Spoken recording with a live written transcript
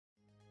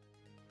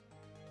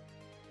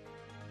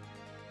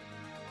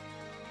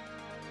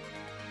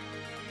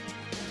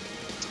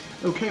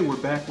Okay, we're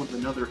back with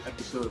another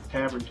episode of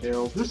Tavern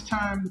Tales. This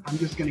time, I'm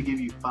just going to give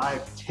you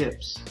 5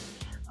 tips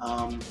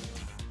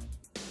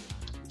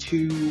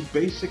to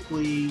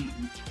basically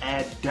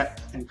add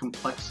depth and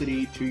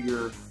complexity to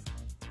your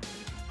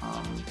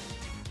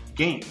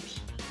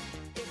games.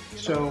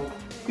 So,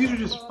 these are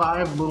just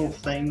 5 little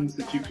things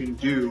that you can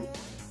do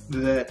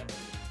that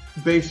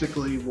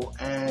basically will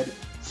add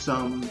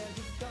some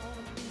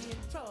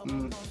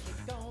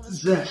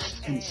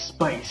zest and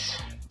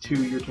spice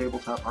to your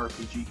tabletop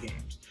RPG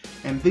games.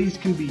 And these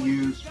can be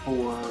used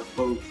for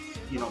both,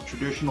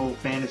 traditional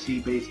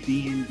fantasy-based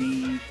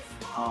D&D,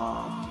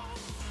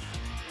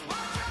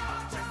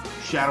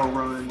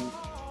 Shadowrun,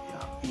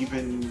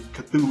 even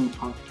Cthulhu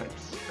Punk type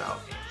style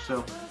games.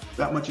 So,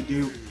 without much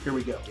ado, here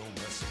we go.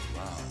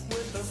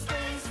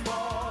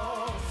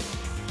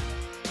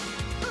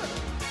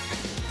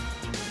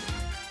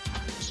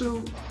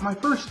 So, my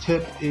first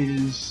tip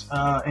is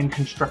in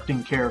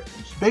constructing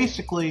characters.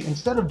 Basically,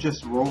 instead of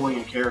just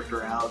rolling a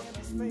character out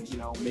and,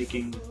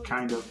 making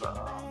kind of,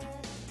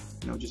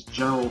 just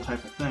general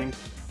type of thing,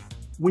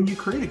 when you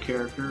create a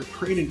character,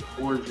 create an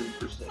origin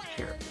for said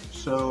character.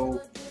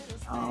 So,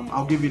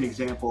 I'll give you an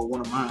example of one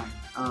of mine.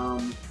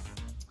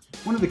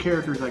 One of the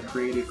characters I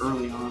created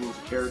early on was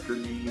a character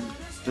named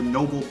the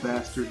Noble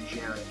Bastard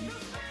Jaren.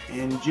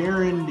 And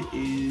Jaren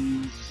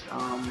is,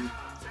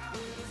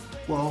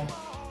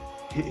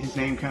 his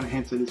name kind of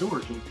hints at his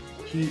origin.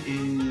 He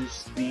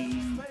is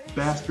the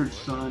bastard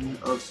son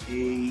of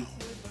a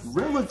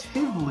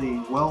relatively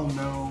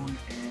well-known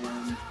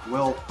and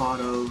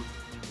well-thought-of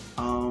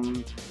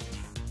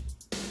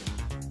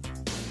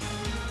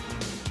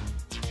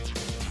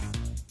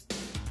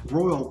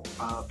royal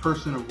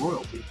person of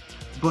royalty.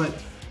 But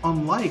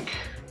unlike,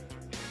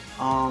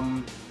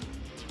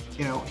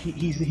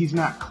 he's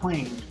not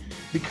claimed.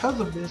 Because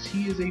of this,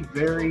 he is a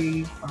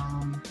very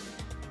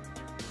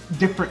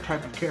different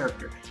type of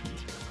character.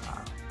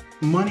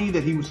 Money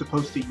that he was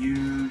supposed to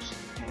use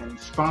and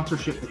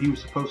sponsorship that he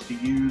was supposed to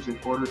use in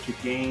order to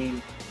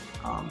gain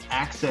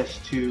access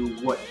to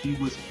what he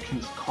was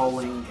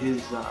calling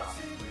his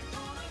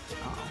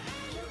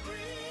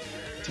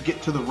to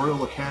get to the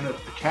Royal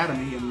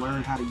Academy and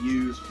learn how to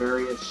use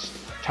various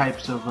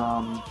types of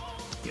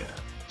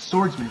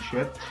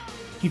swordsmanship.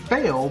 He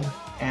failed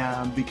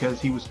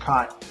because he was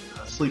caught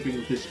sleeping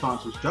with his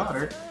sponsor's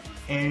daughter.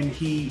 And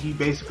he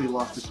basically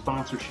lost his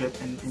sponsorship,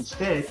 and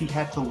instead he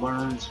had to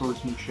learn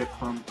swordsmanship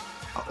from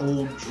an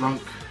old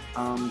drunk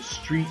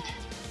street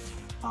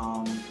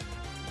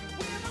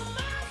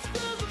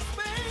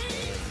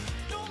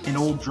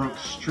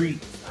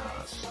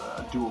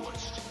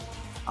duelist.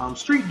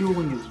 Street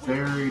dueling is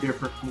very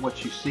different from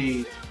what you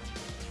see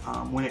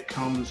when it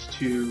comes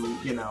to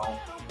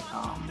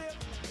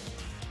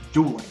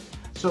dueling.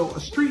 So a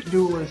street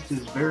duelist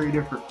is very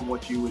different from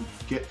what you would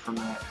get from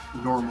that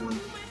normally.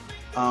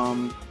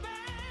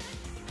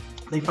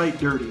 They fight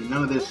dirty.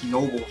 None of this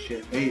noble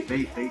shit. They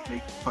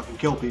fucking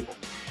kill people.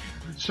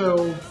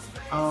 So,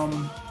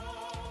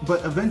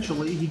 but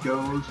eventually he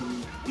goes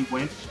and he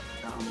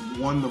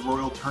won the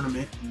royal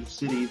tournament in the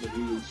city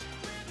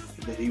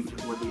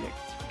where the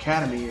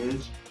academy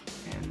is,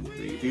 and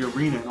the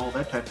arena and all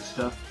that type of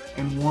stuff,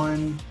 and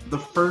won the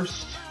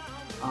first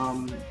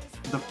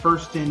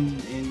in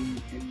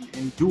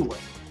dueling.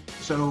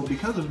 So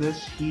because of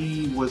this,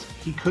 he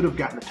could have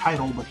gotten a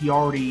title, but he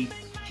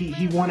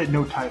wanted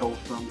no title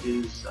from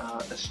his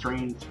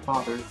estranged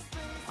father,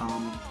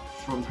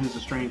 from his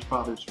estranged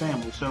father's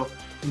family. So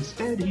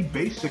instead, he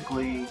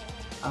basically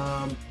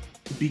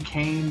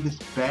became this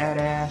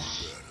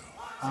badass.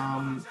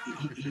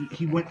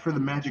 He went for the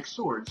magic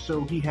sword.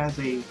 So he has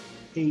a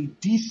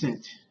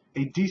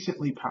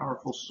decently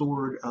powerful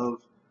sword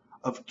of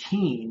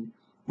Keen,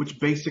 which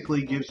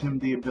basically gives him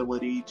the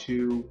ability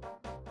to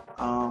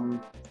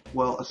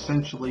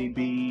essentially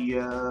be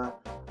a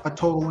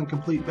total and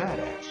complete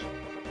badass.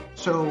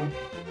 So,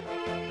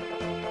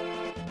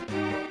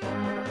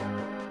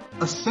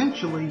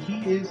 essentially,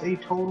 he is a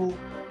total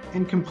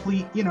and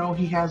complete, he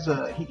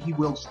he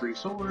wields 3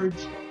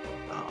 swords,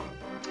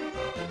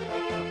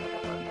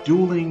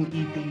 dueling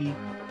EP,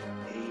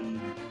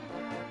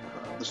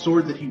 the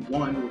sword that he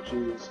won, which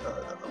is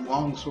a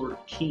long sword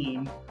of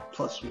Keen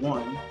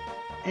 +1,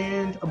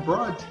 and a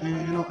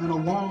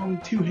long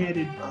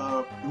 2-handed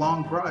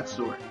long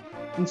broadsword.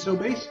 And so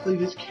basically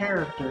this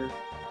character,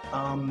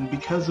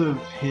 because of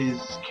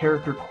his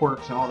character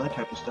quirks and all that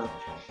type of stuff,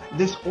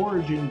 this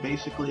origin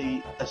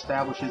basically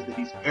establishes that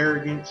he's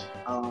arrogant,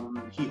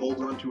 he holds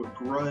on to a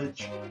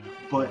grudge,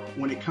 but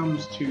when it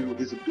comes to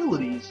his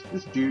abilities,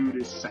 this dude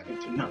is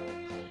second to none.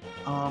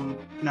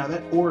 Now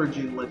that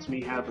origin lets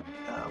me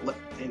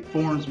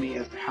informs me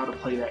as to how to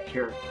play that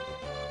character.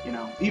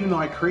 Even though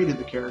I created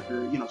the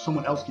character,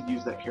 someone else could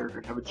use that character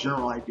and have a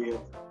general idea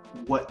of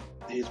what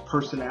his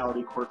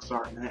personality quirks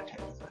are and that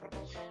type of thing.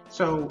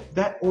 So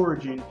that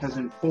origin has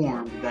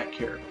informed that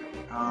character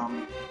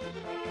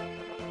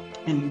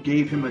and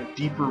gave him a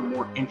deeper,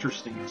 more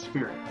interesting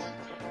experience.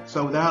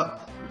 So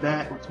without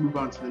that, let's move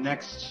on to the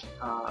next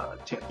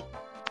tip.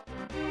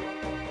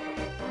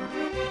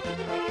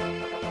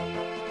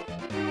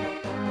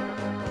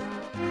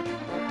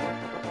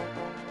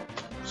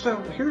 So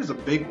here's a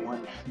big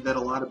one that a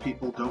lot of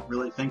people don't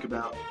really think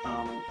about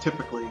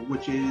typically,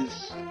 which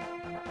is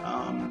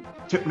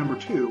tip number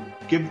 2,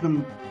 give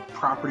them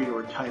property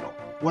or title.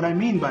 What I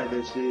mean by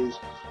this is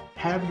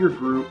have your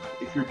group,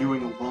 if you're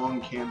doing a long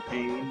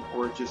campaign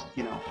or just,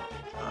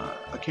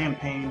 a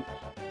campaign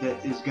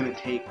that is going to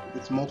take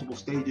its multiple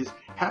stages,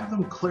 have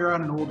them clear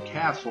out an old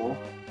castle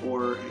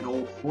or an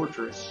old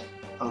fortress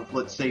of,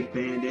 let's say,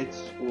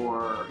 bandits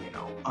or,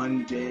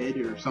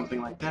 undead or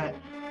something like that.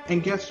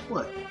 And guess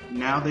what?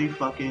 Now they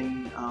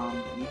fucking,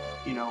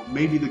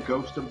 maybe the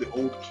ghost of the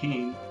old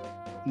king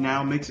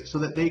now makes it so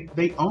that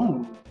they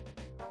own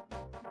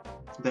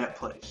that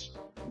place.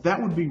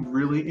 That would be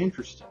really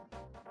interesting.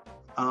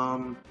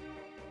 So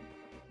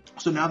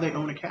now they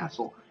own a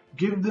castle.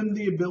 Give them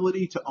the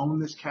ability to own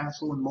this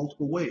castle in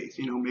multiple ways.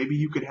 Maybe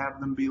you could have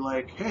them be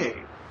like,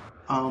 hey,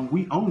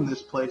 we own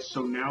this place,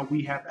 so now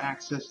we have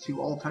access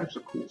to all types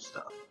of cool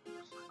stuff.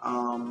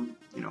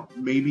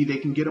 Maybe they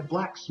can get a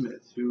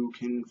blacksmith who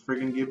can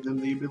friggin' give them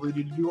the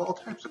ability to do all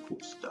types of cool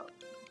stuff.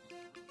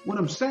 What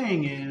I'm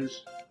saying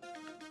is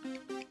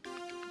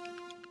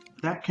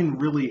that can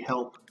really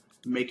help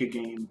make a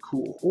game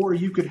cool. Or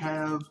you could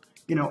have,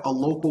 a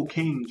local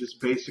king just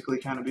basically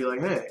kind of be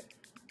like, hey,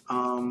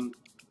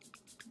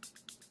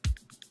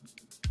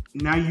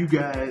 now you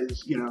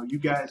guys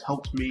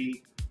helped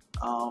me,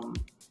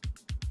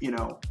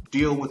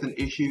 deal with an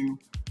issue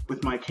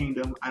with my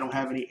kingdom. I don't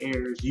have any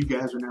heirs. You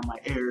guys are now my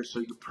heirs, so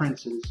you're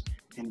princes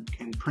and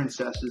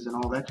princesses and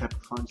all that type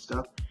of fun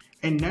stuff.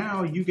 And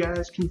now you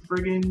guys can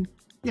friggin',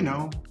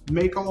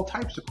 make all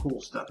types of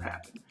cool stuff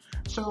happen.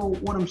 So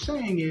what I'm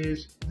saying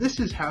is, this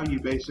is how you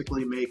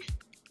basically make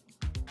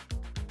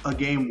a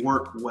game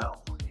work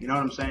well. You know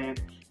what I'm saying?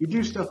 You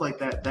do stuff like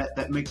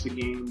that makes a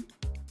game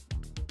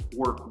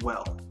work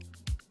well.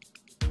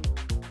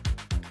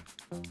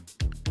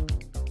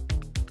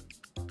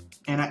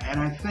 And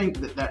I think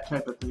that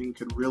type of thing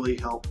could really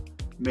help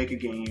make a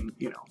game,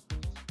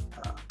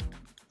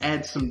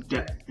 add some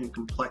depth and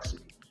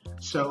complexity.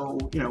 So,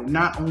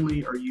 not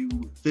only are you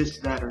this,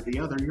 that, or the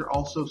other, you're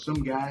also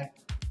some guy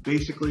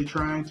basically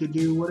trying to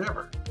do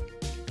whatever.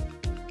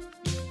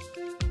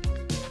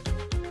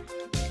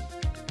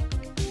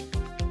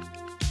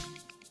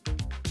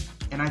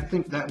 And I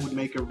think that would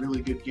make a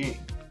really good game.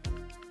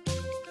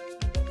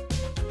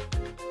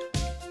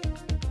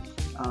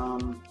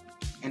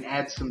 And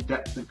add some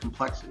depth and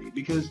complexity,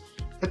 because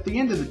at the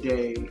end of the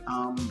day,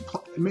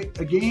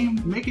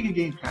 making a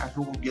game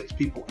casual gets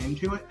people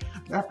into it.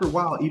 After a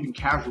while, even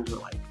casuals are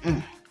like,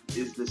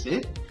 is this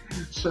it?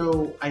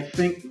 So I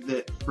think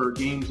that for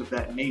games of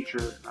that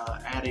nature,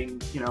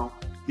 adding,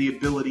 the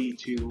ability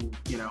to,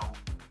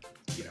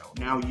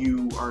 now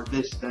you are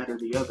this, that, or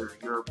the other.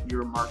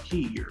 You're a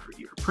marquis. You're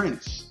a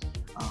prince.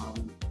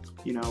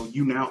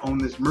 You now own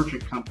this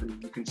merchant company.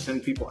 You can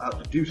send people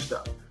out to do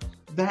stuff.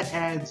 That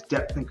adds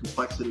depth and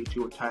complexity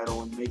to a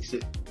title and makes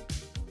it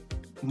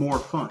more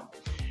fun.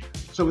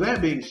 So with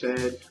that being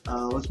said,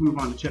 let's move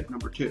on to tip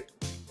number 3.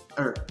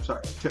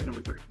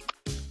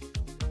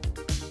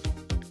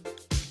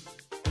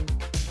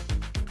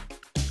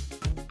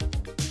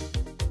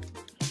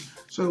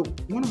 So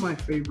one of my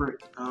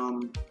favorite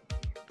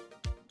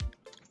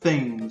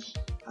things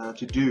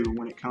to do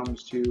when it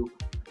comes to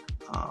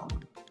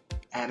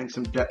adding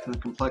some depth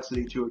and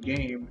complexity to a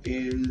game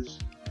is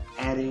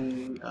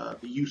adding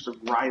the use of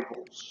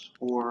rivals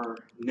or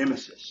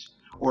nemesis,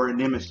 or a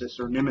nemesis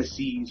or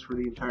nemesis for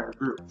the entire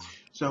group.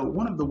 So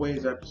one of the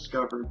ways I've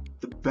discovered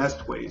the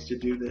best ways to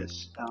do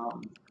this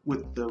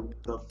with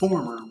the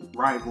former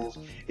rivals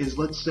is,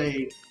 let's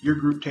say your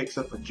group takes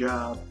up a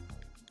job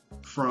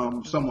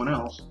from someone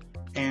else,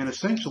 and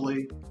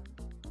essentially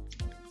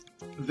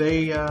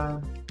they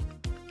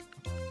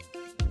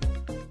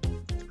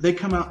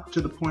come out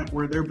to the point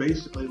where they're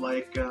basically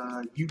like,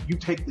 you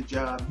take the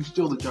job, you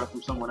steal the job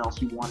from someone else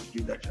who wanted to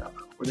do that job,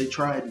 or they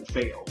tried and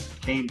failed,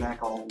 came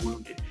back all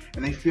wounded,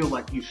 and they feel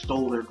like you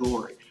stole their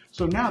glory.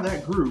 So now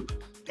that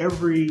group,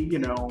 every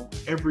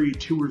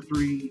 2 or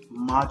 3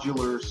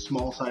 modular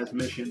small size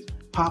missions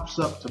pops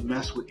up to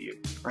mess with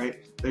you, right?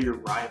 They're your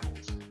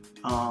rivals,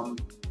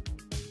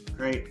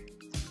 right?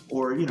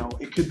 Or,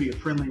 it could be a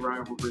friendly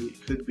rivalry,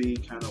 it could be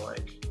kind of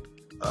like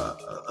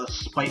a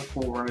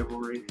spiteful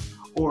rivalry.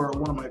 Or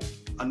one of my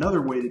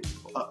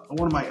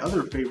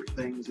other favorite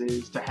things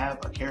is to have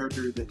a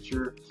character that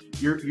your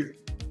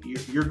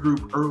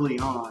group early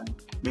on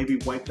maybe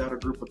wiped out a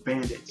group of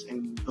bandits,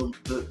 and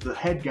the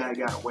head guy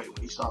got away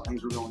when he saw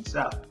things were going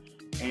south.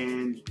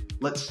 And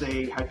let's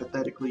say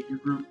hypothetically your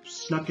group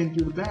snuck in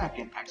through the back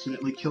and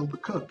accidentally killed the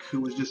cook who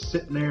was just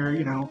sitting there,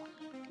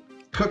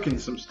 cooking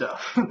some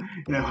stuff,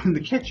 in the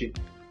kitchen.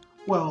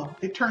 Well,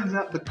 it turns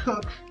out the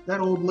cook, that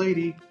old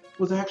lady,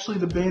 was actually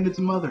the bandit's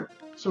mother.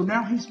 So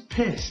now he's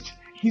pissed.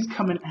 He's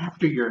coming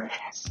after your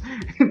ass.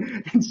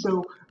 And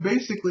so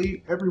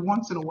basically, every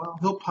once in a while,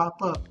 he'll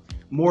pop up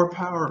more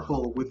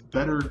powerful with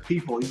better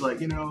people. He's like,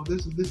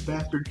 this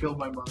bastard killed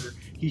my mother.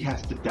 He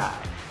has to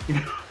die.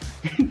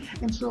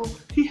 And so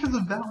he has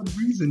a valid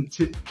reason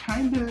to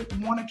kind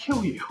of want to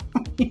kill you.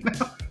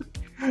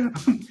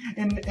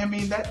 And I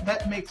memean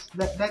that makes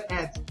that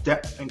adds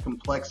depth and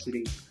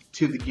complexity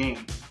to the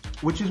game,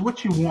 which is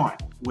what you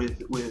want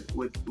with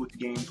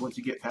games once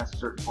you get past a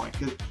certain point.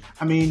 Because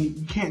I mean,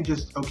 you can't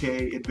just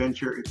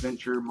adventure,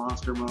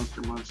 monster.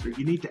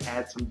 You need to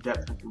add some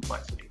depth and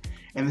complexity,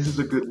 and this is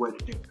a good way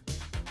to do it.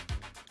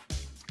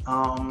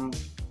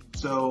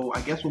 So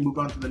I guess we'll move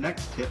on to the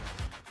next tip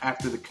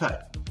after the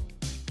cut.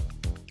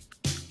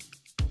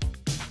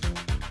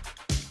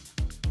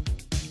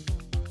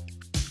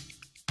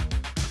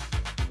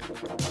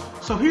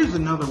 So here's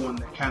another one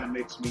that kind of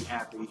makes me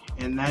happy,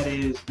 and that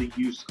is the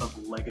use of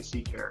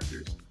legacy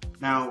characters.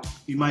 Now,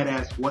 you might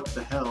ask, what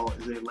the hell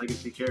is a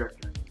legacy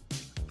character?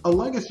 A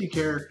legacy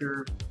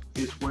character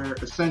is where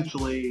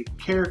essentially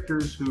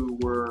characters who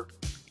were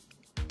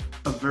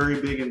a very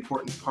big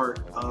important part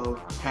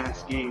of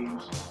past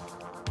games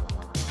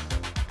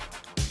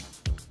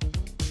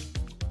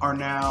are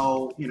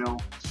now,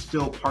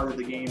 still part of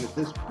the game at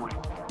this point.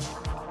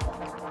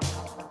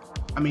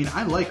 I mean,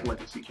 I like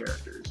legacy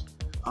characters.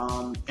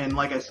 And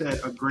like I said,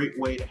 a great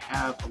way to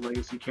have a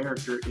legacy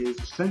character is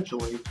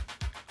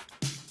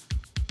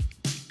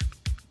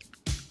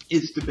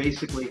to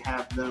basically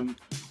have them,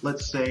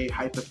 let's say,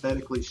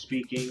 hypothetically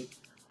speaking,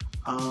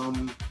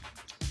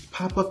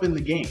 pop up in the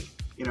game,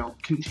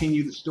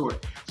 continue the story.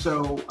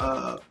 So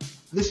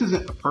this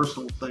isn't a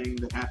personal thing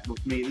that happened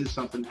with me. This is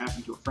something that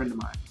happened to a friend of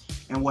mine.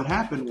 And what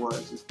happened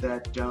is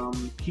that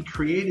he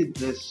created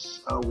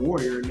this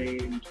warrior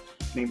named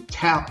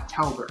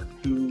Tavern,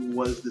 who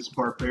was this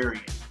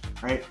barbarian,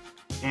 right?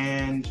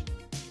 And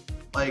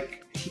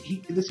like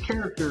this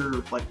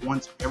character, like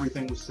once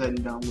everything was said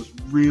and done, was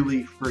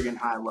really friggin'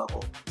 high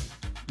level,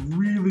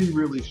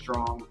 really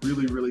strong,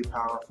 really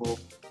powerful,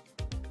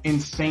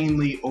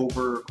 insanely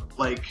over.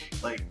 Like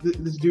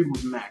this dude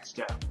was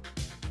maxed out,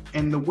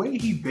 and the way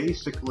he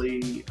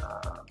basically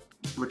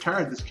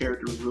retired this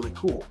character was really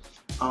cool.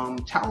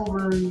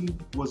 Tavern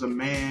was a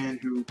man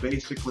who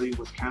basically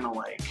was kind of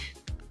like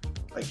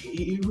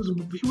he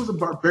was a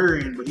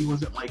barbarian, but he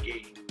wasn't like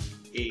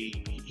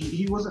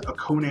he wasn't a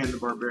Conan the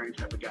Barbarian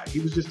type of guy. He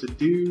was just a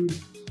dude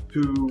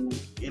who,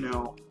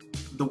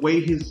 the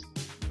way his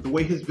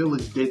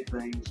village did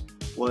things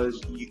was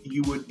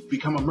you would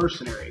become a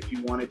mercenary if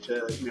you wanted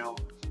to,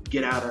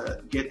 get out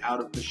of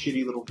the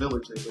shitty little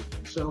village they lived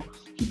in. So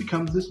he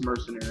becomes this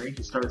mercenary.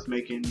 He starts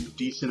making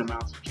decent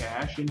amounts of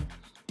cash and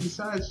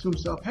decides to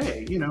himself,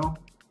 hey,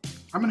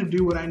 I'm going to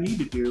do what I need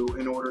to do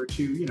in order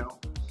to,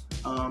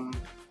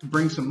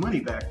 bring some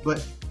money back.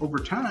 But over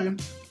time,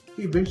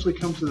 he eventually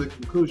comes to the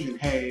conclusion,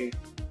 hey,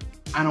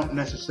 I don't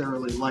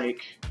necessarily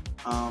like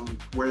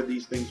where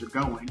these things are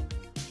going.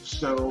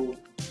 So,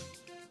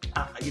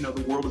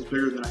 the world is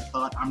bigger than I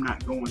thought. I'm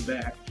not going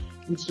back.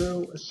 And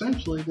so,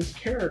 essentially, this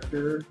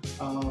character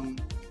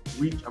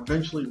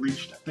eventually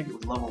reached, I think it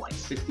was level like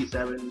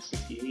 67,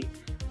 68.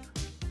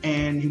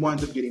 And he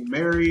winds up getting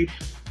married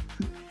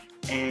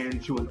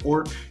and to an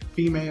orc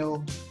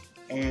female,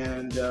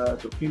 and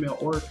to a female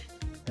orc,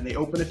 and they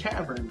open a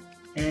tavern,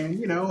 and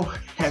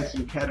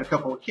had a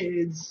couple of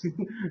kids,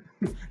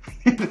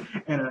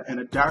 and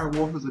a dire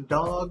wolf as a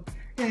dog,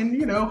 and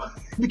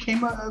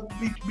became a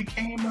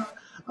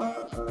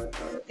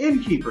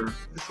innkeeper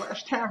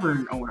 /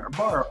 tavern owner,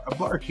 a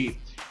barkeep.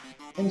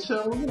 And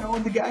so,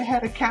 the guy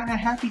had a kind of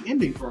happy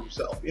ending for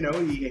himself. He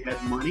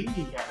had money,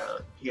 he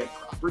had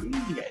property,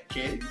 he had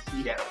kids,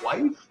 he had a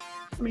wife.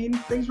 I mean,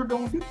 things were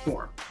going good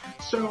for him.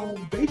 So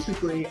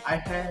basically, I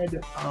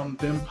had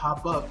them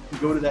pop up and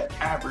go to that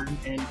tavern,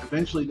 and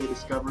eventually they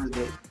discover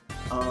that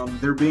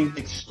they're being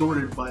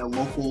extorted by a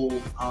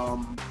local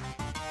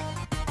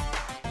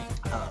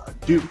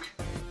duke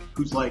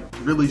who's like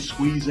really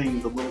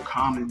squeezing the little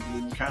commons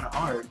and kind of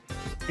hard.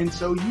 And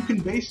so you can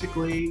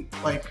basically,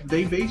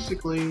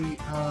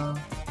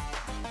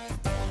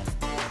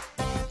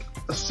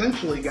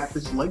 essentially got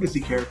this legacy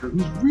character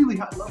who's really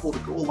high level to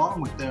go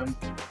along with them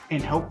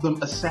and help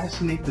them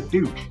assassinate the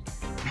Duke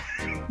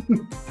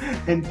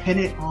and pin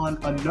it on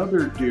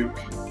another Duke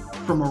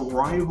from a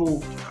rival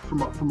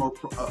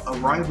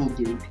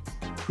Duke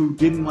who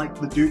didn't like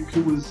the Duke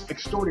who was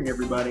extorting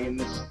everybody in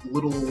this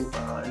little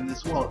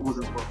well, it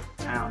wasn't a little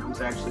town, it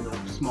was actually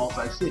a small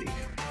sized city.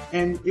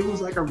 And it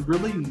was like a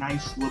really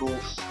nice little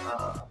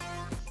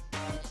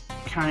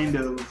kind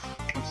of,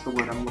 what's the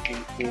word I'm looking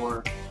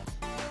for,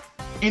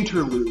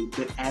 interlude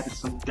that added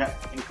some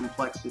depth and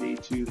complexity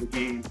to the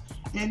game.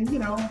 And,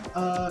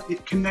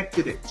 it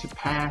connected it to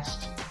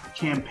past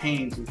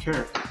campaigns and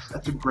characters.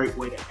 That's a great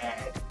way to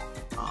add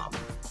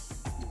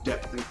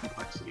depth and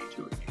complexity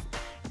to a game.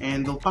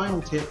 And the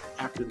final tip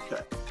after the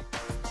cut.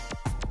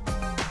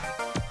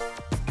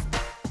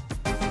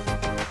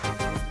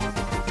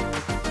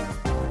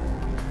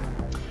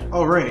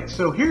 Alright,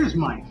 so here's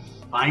my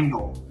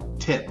final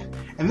tip.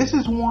 And this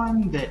is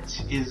one that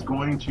is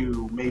going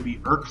to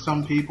maybe irk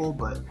some people,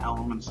 but hell,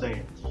 I'm going to say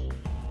it.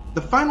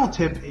 The final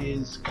tip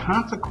is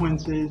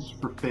consequences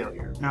for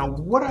failure. Now,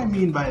 what I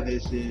mean by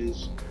this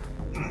is,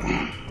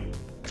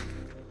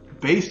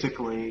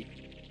 basically,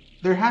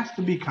 there has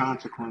to be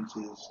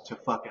consequences to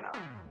fucking up.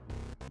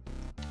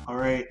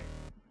 Alright?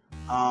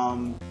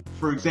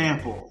 For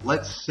example,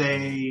 let's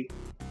say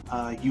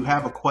you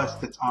have a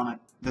quest that's on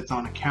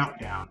a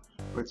countdown,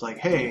 where it's like,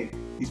 hey,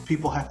 these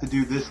people have to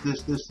do this,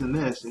 this, this, and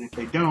this, and if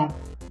they don't,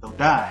 they'll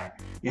die.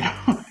 You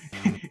know,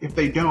 if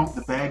they don't,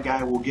 the bad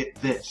guy will get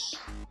this.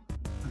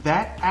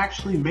 That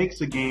actually makes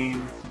the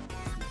game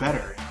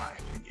better, in my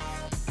opinion.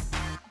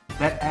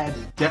 That adds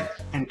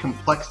depth and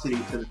complexity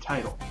to the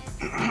title.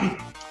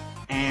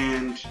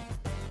 And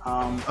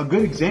a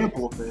good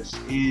example of this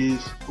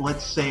is,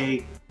 let's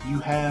say you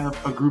have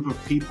a group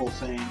of people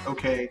saying,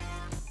 okay,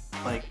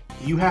 like,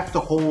 you have to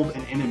hold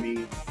an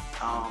enemy,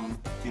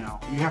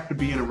 you have to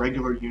be in a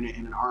regular unit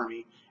in an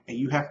army, and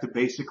you have to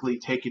basically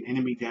take an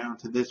enemy down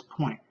to this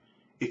point.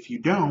 If you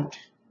don't,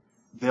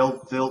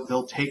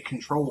 they'll take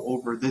control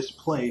over this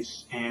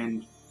place,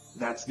 and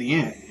that's the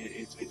end.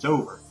 It's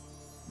over.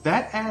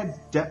 That adds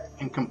depth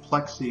and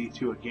complexity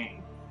to a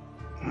game.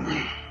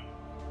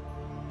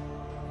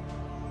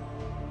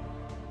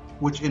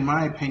 Which, in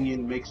my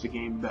opinion, makes the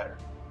game better.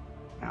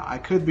 Now, I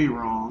could be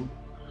wrong,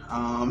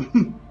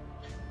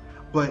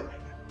 but,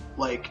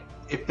 like,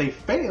 if they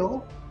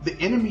fail, the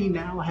enemy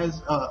now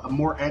has a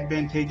more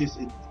advantageous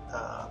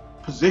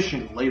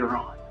position later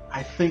on.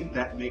 I think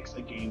that makes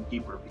a game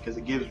deeper, because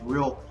it gives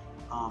real,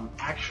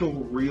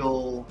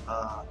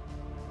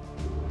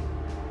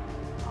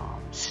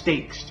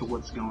 stakes to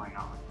what's going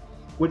on,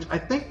 which I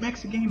think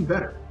makes the game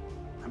better.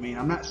 I mean,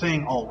 I'm not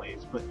saying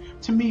always, but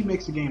to me,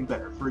 makes the game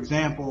better. For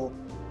example,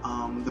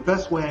 the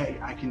best way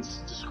I can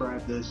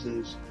describe this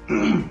is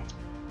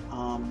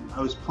I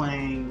was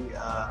playing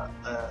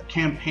a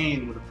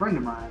campaign with a friend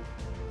of mine,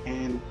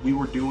 and we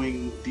were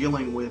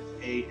dealing with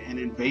an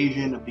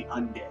invasion of the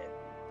undead,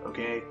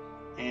 okay?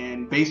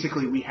 And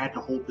basically we had to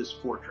hold this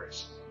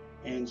fortress.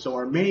 And so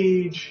our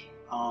mage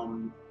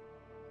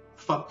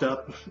fucked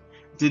up,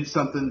 did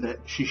something that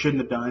she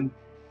shouldn't have done,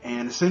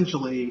 and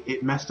essentially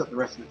it messed up the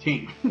rest of the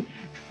team.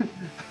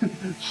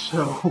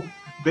 So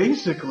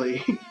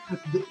basically,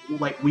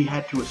 like, we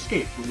had to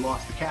escape. We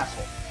lost the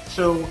castle.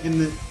 So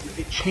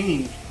it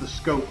changed the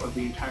scope of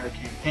the entire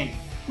campaign.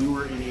 We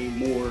were in a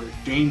more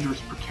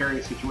dangerous,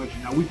 precarious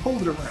situation. Now, we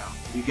pulled it around.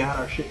 We got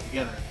our shit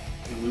together,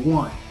 and we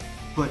won.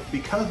 But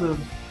because of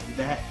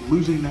that,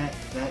 losing that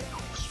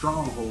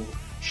stronghold,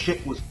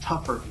 shit was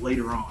tougher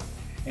later on.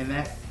 And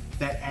that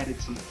added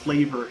some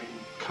flavor and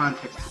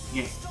context to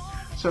the game.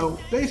 So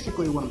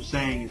basically what I'm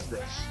saying is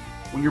this.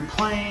 When you're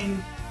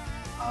playing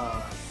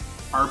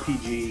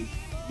RPG,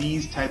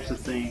 these types of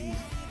things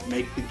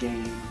make the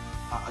game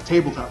a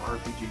tabletop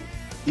RPG.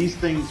 These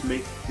things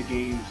make the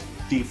games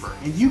deeper,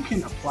 and you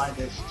can apply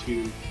this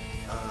to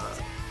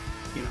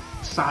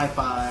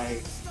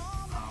sci-fi,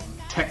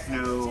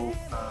 techno,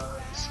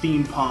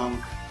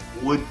 steampunk,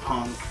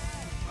 woodpunk,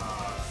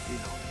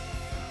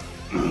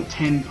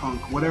 tin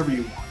punk, whatever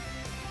you want,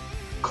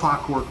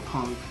 clockwork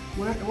punk,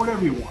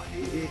 whatever you want.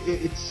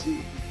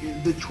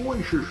 The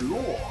choice is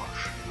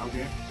yours,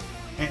 okay?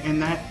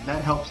 And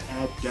that helps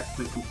add depth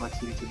and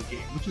complexity to the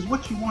game, which is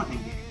what you want in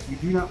games. You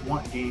do not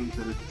want games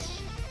that are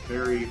just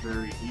very,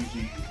 very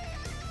easy,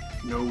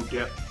 no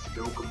depth,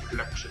 no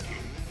complexity.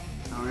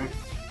 Alright?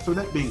 So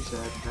that being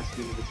said, that's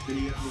the end of this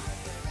video.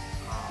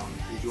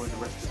 Enjoy the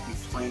rest of me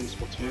playing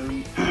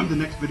Splatoon. The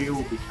next video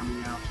will be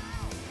coming out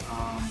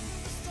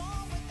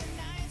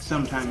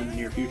sometime in the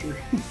near future.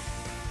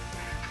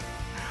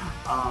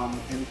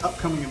 And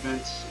upcoming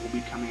events will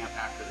be coming up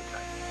after the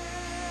cut.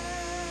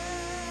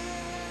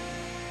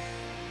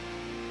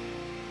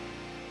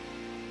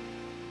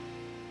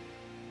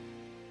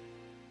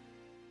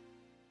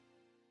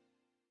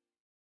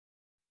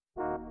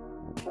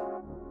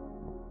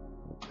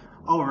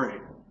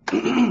 Alright,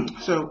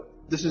 so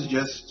this is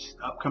just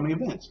upcoming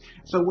events.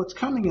 So what's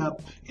coming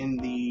up in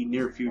the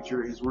near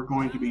future is we're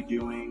going to be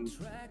doing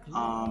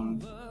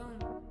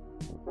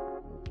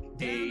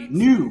a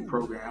new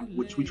program,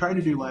 which we tried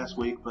to do last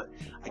week, but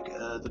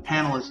the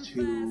panelists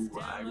who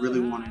I really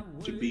wanted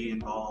to be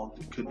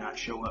involved could not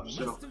show up.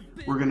 So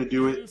we're going to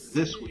do it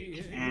this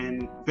week.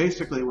 And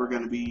basically we're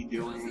going to be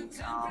doing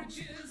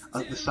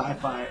the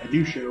sci-fi, a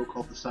new show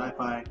called the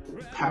Sci-Fi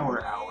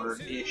Power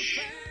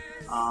Hour-ish.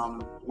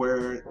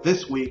 Where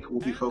this week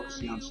we'll be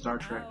focusing on Star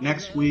Trek.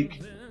 Next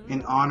week,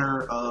 in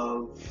honor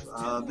of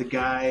the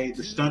guy,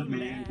 the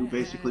stuntman who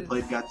basically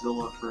played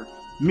Godzilla for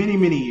many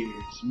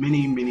years,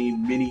 many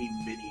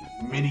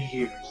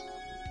years,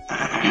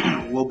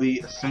 will be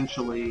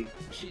essentially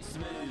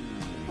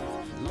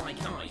like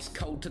ice,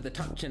 cold to the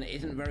touch, and it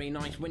isn't very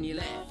nice when you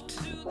left.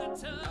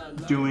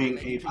 Doing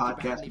a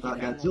podcast about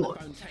Godzilla.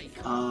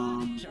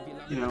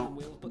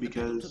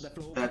 Because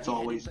that's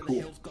always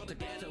cool.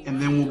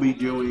 And then we'll be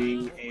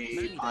doing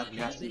a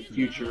podcast in the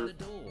future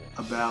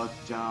about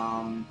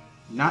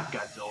not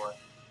Godzilla.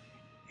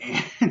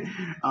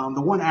 And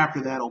the one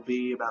after that will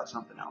be about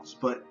something else,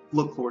 but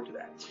look forward to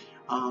that.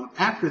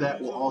 After that,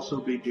 we'll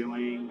also be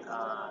doing,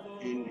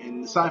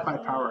 in the Sci-Fi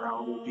Power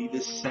Hour, will be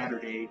this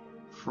Saturday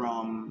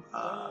from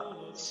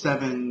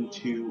 7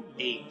 to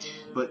 8,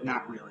 but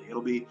not really.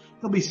 It'll be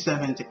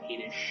 7 to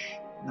 8-ish.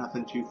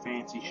 Nothing too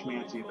fancy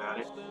schmancy about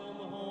it.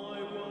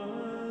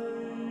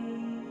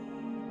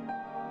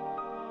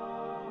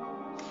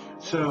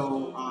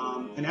 So,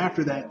 and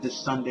after that, this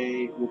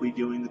Sunday, we'll be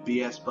doing the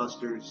BS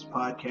Busters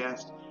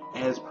podcast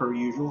as per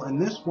usual.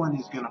 And this one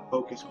is going to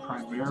focus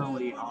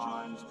primarily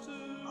on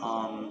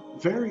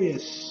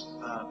various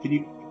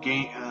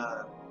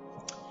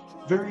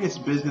various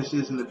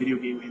businesses in the video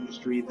game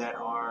industry that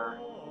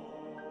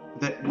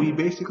we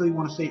basically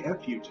want to say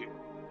F you to.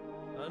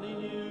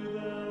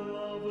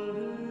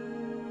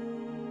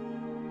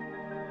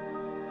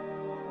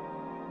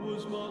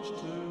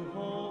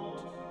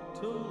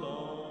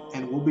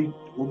 And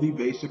we'll be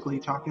basically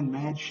talking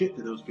mad shit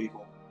to those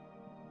people,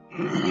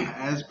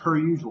 as per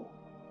usual,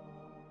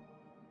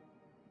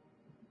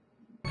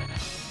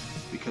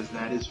 because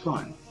that is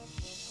fun.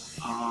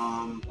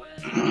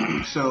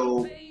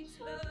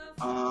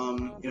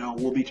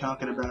 We'll be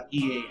talking about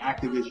EA,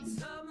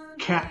 Activision,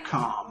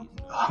 Capcom,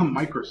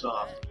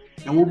 Microsoft,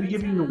 and we'll be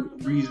giving the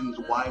reasons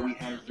why we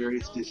have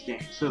various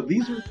disdain. So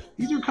these are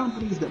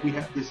companies that we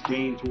have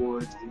disdain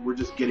towards, and we're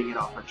just getting it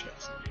off our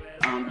chest.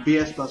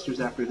 BS Busters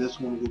after this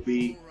one will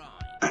be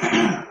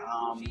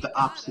the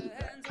opposite of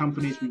that.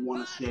 Companies we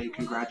want to say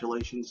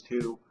congratulations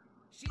to,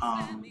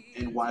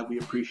 and why we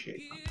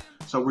appreciate them.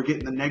 So we're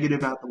getting the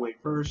negative out the way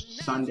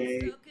first,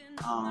 Sunday,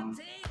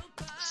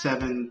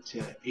 7 to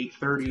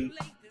 8:30,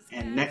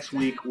 and next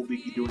week we'll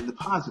be doing the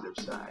positive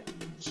side.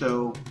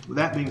 So with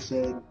that being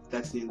said,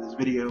 that's the end of this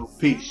video.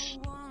 Peace.